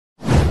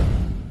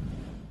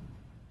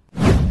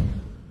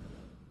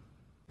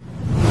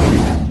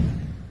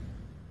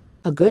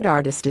A good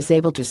artist is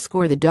able to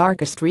score the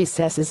darkest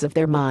recesses of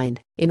their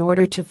mind in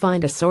order to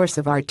find a source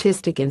of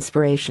artistic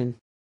inspiration.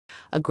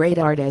 A great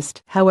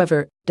artist,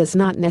 however, does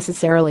not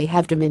necessarily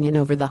have dominion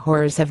over the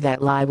horrors of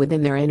that lie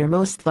within their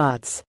innermost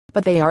thoughts,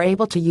 but they are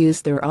able to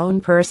use their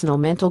own personal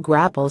mental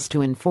grapples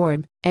to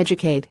inform,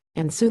 educate,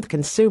 and soothe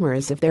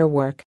consumers of their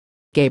work.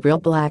 Gabriel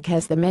Black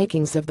has the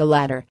makings of the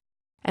latter.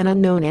 An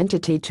unknown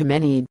entity to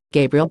many,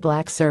 Gabriel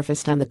Black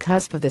surfaced on the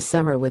cusp of the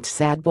summer with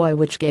Sad Boy,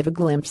 which gave a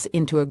glimpse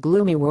into a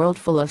gloomy world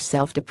full of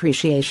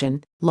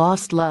self-depreciation,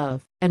 lost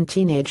love, and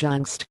teenage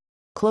angst.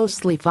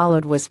 Closely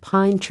followed was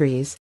Pine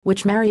Trees,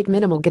 which married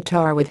minimal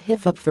guitar with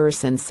hip-hop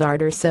verse and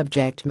sadder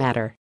subject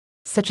matter.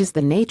 Such is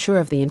the nature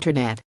of the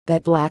internet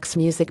that Black's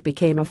music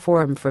became a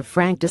forum for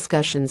frank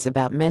discussions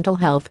about mental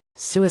health,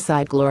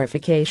 suicide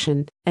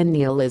glorification, and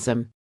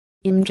nihilism.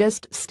 I'm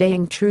just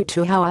staying true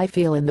to how I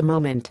feel in the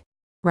moment.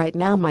 Right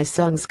now my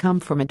songs come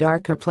from a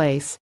darker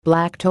place,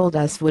 Black told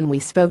us when we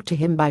spoke to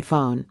him by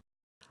phone.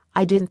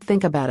 I didn't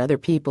think about other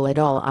people at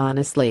all,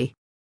 honestly.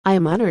 I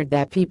am honored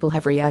that people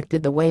have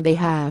reacted the way they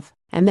have,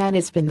 and that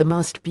has been the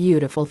most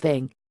beautiful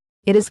thing.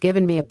 It has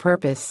given me a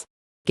purpose.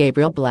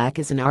 Gabriel Black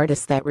is an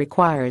artist that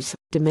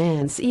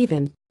demands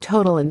even,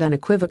 total and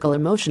unequivocal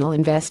emotional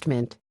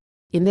investment.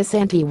 In this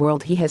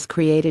anti-world he has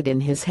created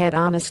in his head,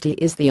 honesty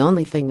is the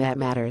only thing that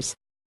matters.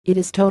 It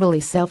is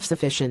totally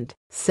self-sufficient,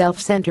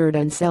 self-centered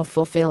and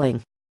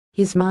self-fulfilling.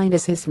 His mind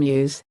is his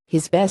muse,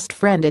 his best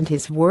friend and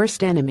his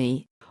worst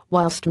enemy,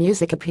 whilst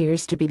music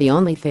appears to be the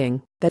only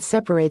thing that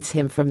separates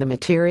him from the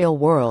material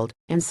world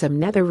and some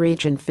nether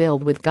region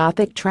filled with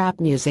gothic trap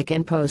music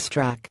and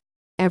post-rock.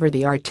 Ever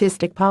the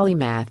artistic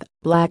polymath,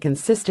 Black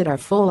insisted our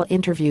full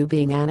interview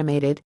being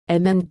animated,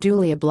 and then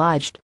duly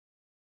obliged.